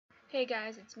Hey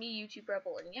guys, it's me, YouTube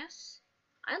Rebel, and yes,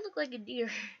 I look like a deer.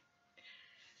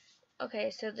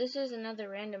 Okay, so this is another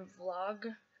random vlog,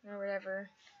 or whatever,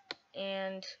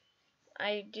 and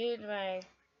I did my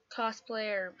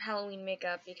cosplay or Halloween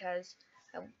makeup because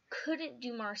I couldn't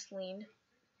do Marceline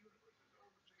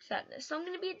Fatness, so I'm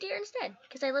gonna be a deer instead,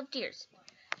 because I love deers.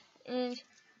 And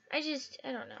I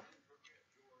don't know.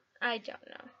 I don't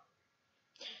know.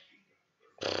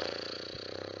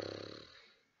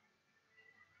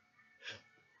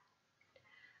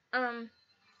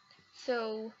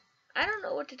 So, I don't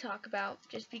know what to talk about,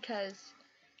 just because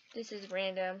this is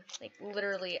random. Like,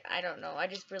 literally, I don't know. I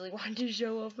just really wanted to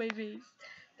show off my face.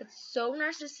 That's so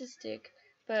narcissistic,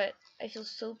 but I feel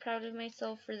so proud of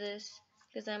myself for this,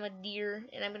 because I'm a deer,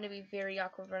 and I'm going to be very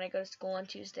awkward when I go to school on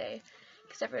Tuesday,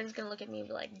 because everyone's going to look at me and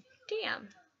be like, damn,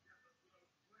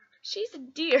 she's a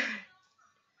deer.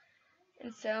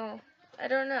 And so, I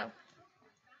don't know.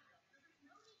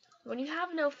 When you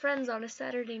have no friends on a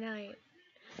Saturday night,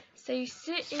 so you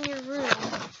sit in your room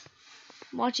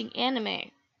watching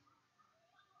anime.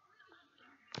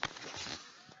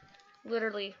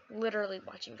 Literally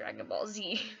watching Dragon Ball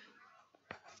Z.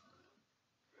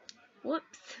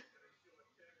 Whoops.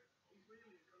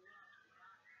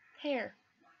 Hair,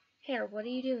 what are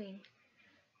you doing?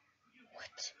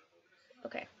 What?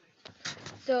 Okay.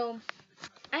 So,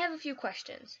 I have a few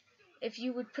questions. If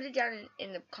you would put it down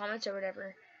in the comments or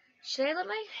whatever, should I let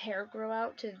my hair grow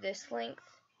out to this length?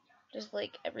 Just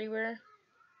like everywhere?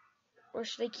 Or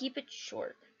should I keep it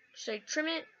short? Should I trim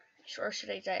it? Or should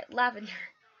I dye it lavender?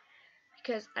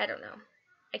 Because I don't know.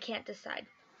 I can't decide.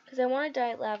 Because I want to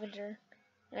dye it lavender,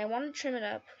 and I want to trim it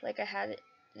up like I had it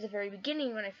at the very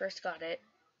beginning when I first got it.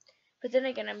 But then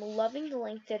again, I'm loving the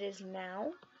length that it is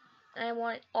now, and I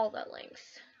want all that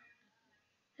length.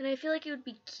 And I feel like it would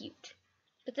be cute.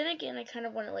 But then again, I kind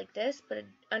of want it like this, but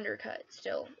an undercut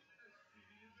still.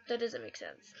 That doesn't make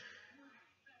sense.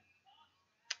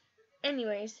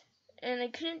 Anyways, and I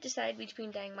couldn't decide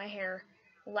between dyeing my hair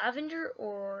lavender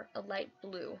or a light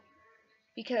blue,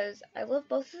 because I love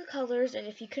both of the colors, and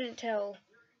if you couldn't tell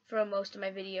from most of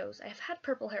my videos, I've had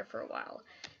purple hair for a while.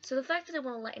 So the fact that I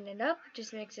want to lighten it up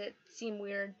just makes it seem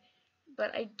weird,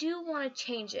 but I do want to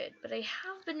change it. But I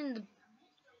have been in the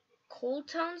cold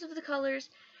tones of the colors,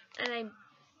 and I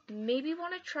maybe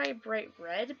want to try bright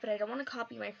red, but I don't want to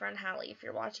copy my friend Hallie. If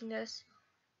you're watching this,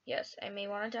 yes, I may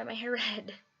want to dye my hair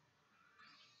red.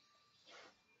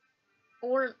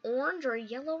 Or an orange or a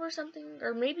yellow or something,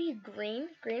 or maybe a green.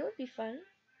 Green would be fun.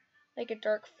 Like a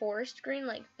dark forest green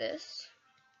like this.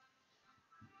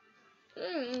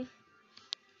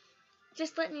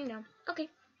 Just letting you know. Okay,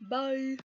 bye.